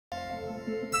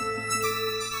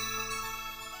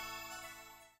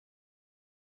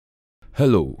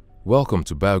Hello, welcome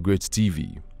to BioGreat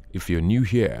TV. If you're new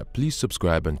here, please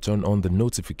subscribe and turn on the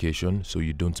notification so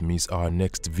you don't miss our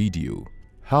next video.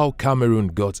 How Cameroon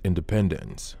got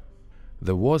independence.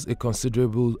 There was a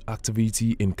considerable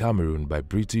activity in Cameroon by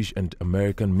British and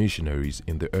American missionaries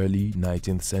in the early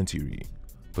 19th century,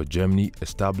 but Germany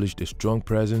established a strong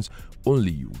presence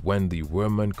only when the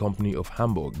Wehrmann Company of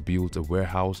Hamburg built a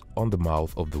warehouse on the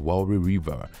mouth of the Walry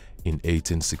River in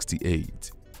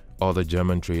 1868. Other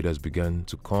German traders began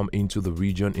to come into the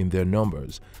region in their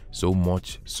numbers, so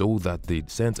much so that they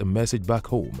sent a message back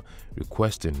home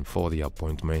requesting for the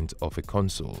appointment of a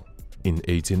consul. In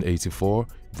 1884,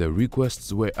 their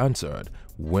requests were answered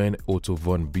when Otto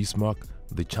von Bismarck,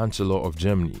 the Chancellor of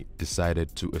Germany,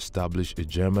 decided to establish a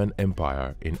German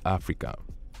empire in Africa.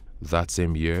 That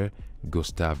same year,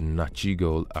 Gustav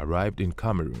Nachtigall arrived in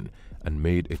Cameroon and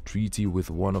made a treaty with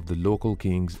one of the local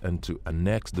kings and to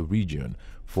annex the region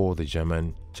for the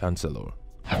German Chancellor.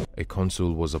 A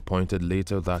consul was appointed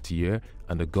later that year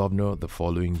and a governor the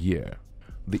following year.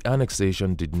 The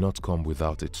annexation did not come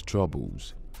without its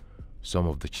troubles. Some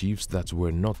of the chiefs that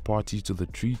were not party to the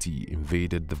treaty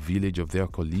invaded the village of their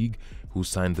colleague who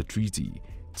signed the treaty,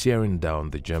 tearing down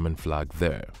the German flag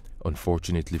there.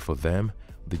 Unfortunately for them,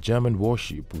 the German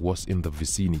warship was in the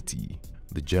vicinity.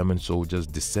 The German soldiers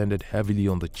descended heavily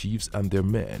on the chiefs and their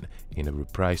men in a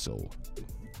reprisal.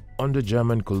 Under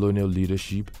German colonial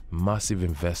leadership, massive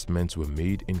investments were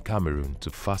made in Cameroon to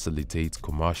facilitate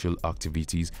commercial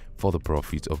activities for the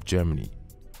profit of Germany.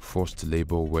 Forced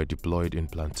labor were deployed in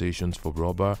plantations for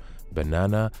rubber,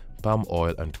 banana, palm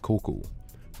oil and cocoa.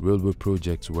 Railway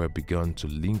projects were begun to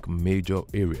link major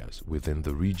areas within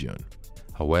the region.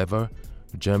 However,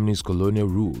 Germany's colonial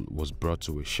rule was brought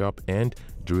to a sharp end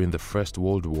during the First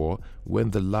World War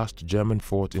when the last German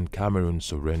fort in Cameroon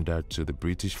surrendered to the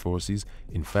British forces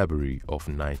in February of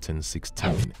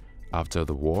 1916. After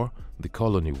the war, the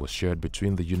colony was shared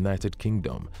between the United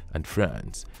Kingdom and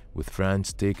France, with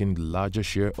France taking the larger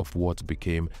share of what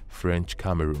became French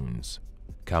Cameroons.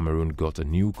 Cameroon got a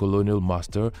new colonial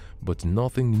master, but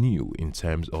nothing new in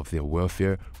terms of their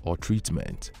welfare or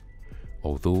treatment.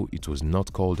 Although it was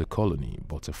not called a colony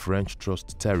but a French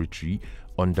trust territory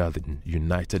under the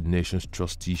United Nations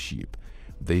trusteeship,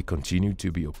 they continued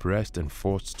to be oppressed and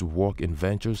forced to work in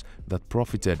ventures that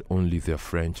profited only their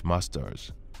French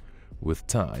masters. With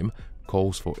time,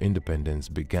 calls for independence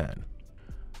began.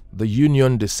 The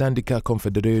Union des Syndicats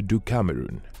Confédérés du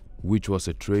Cameroun, which was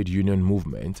a trade union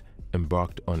movement,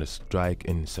 embarked on a strike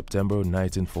in September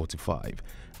 1945,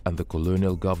 and the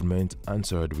colonial government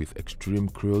answered with extreme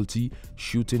cruelty,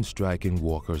 shooting striking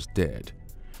workers dead.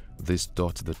 This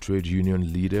taught the trade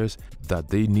union leaders that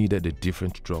they needed a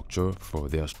different structure for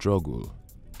their struggle.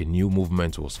 A new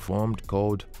movement was formed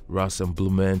called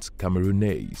Rassemblement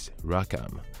Camerounais,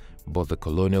 RACAM, but the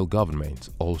colonial government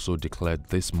also declared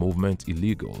this movement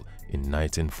illegal in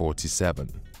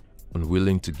 1947.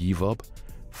 Unwilling to give up,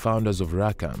 founders of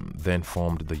RACAM then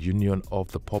formed the Union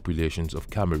of the Populations of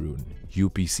Cameroon,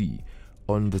 UPC,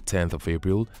 on the 10th of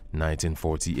April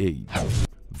 1948.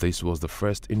 This was the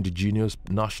first indigenous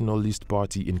nationalist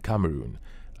party in Cameroon,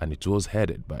 and it was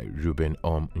headed by Ruben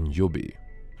Nyobe.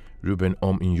 Ruben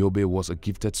Nyobe was a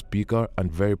gifted speaker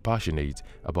and very passionate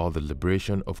about the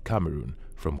liberation of Cameroon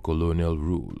from colonial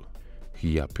rule.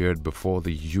 He appeared before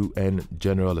the UN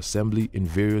General Assembly in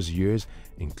various years,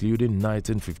 including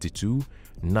 1952,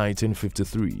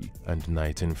 1953, and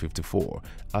 1954,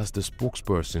 as the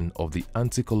spokesperson of the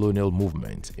anti-colonial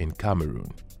movement in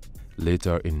Cameroon.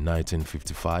 Later in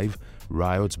 1955,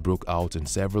 riots broke out in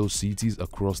several cities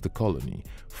across the colony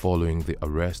following the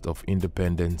arrest of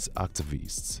independence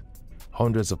activists.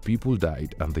 Hundreds of people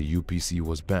died and the UPC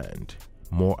was banned.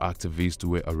 More activists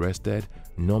were arrested,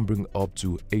 numbering up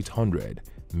to 800,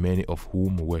 many of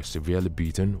whom were severely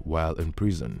beaten while in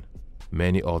prison.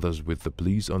 Many others with the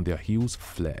police on their heels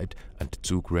fled and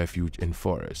took refuge in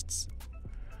forests.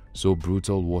 So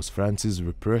brutal was France's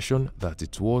repression that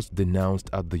it was denounced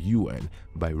at the UN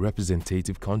by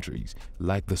representative countries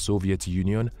like the Soviet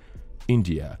Union,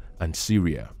 India, and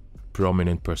Syria.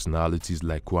 Prominent personalities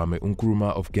like Kwame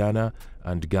Nkrumah of Ghana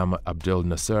and Gamal Abdel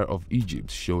Nasser of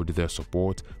Egypt showed their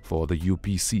support for the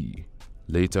UPC.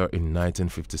 Later in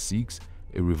 1956,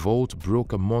 a revolt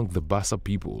broke among the Bassa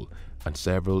people and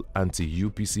several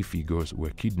anti-UPC figures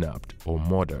were kidnapped or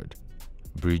murdered.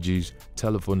 Bridges,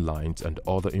 telephone lines and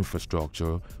other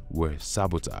infrastructure were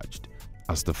sabotaged.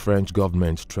 As the French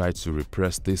government tried to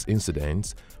repress these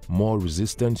incidents, more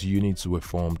resistance units were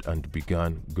formed and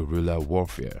began guerrilla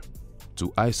warfare.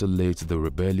 To isolate the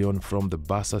rebellion from the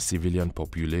Bassa civilian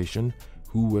population,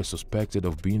 who were suspected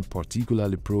of being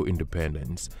particularly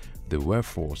pro-independence. They were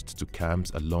forced to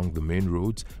camps along the main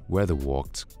roads where they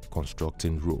worked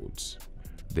constructing roads.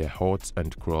 Their huts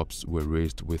and crops were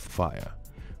raised with fire.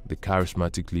 The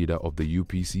charismatic leader of the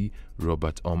UPC,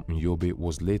 Robert Nyobe,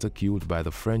 was later killed by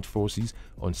the French forces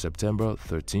on September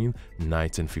 13,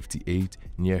 1958,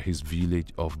 near his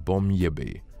village of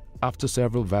Bomyebe. After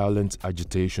several violent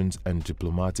agitations and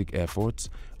diplomatic efforts,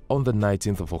 on the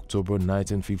 19th of October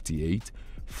 1958,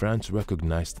 France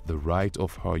recognized the right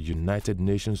of her United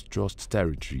Nations Trust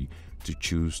territory to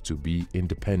choose to be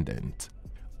independent.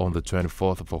 On the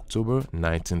 24th of October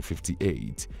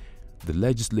 1958, the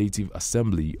Legislative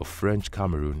Assembly of French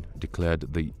Cameroon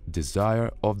declared the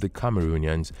desire of the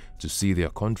Cameroonians to see their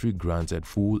country granted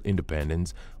full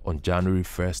independence on January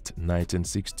 1,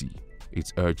 1960.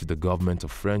 It urged the government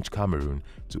of French Cameroon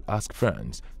to ask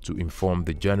France to inform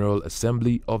the General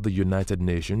Assembly of the United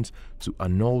Nations to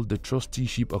annul the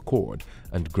trusteeship accord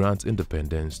and grant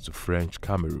independence to French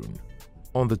Cameroon.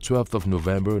 On the 12th of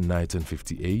November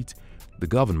 1958, the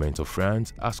government of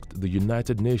France asked the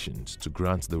United Nations to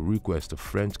grant the request of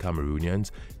French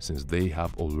Cameroonians since they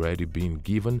have already been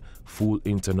given full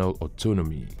internal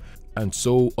autonomy. And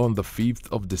so on the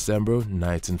 5th of December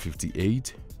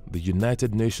 1958, the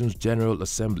United Nations General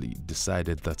Assembly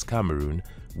decided that Cameroon,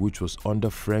 which was under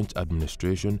French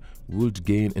administration, would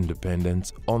gain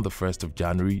independence on the 1st of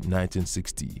January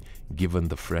 1960, given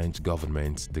the French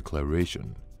government's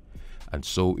declaration. And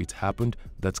so it happened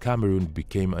that Cameroon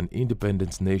became an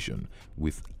independent nation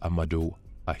with Amadou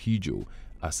Ahidjo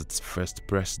as its first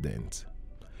president.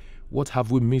 What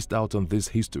have we missed out on this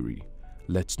history?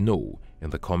 Let's know in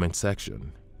the comment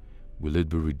section. Will it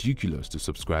be ridiculous to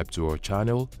subscribe to our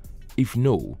channel? If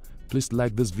no, please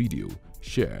like this video,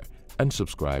 share, and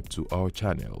subscribe to our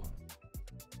channel.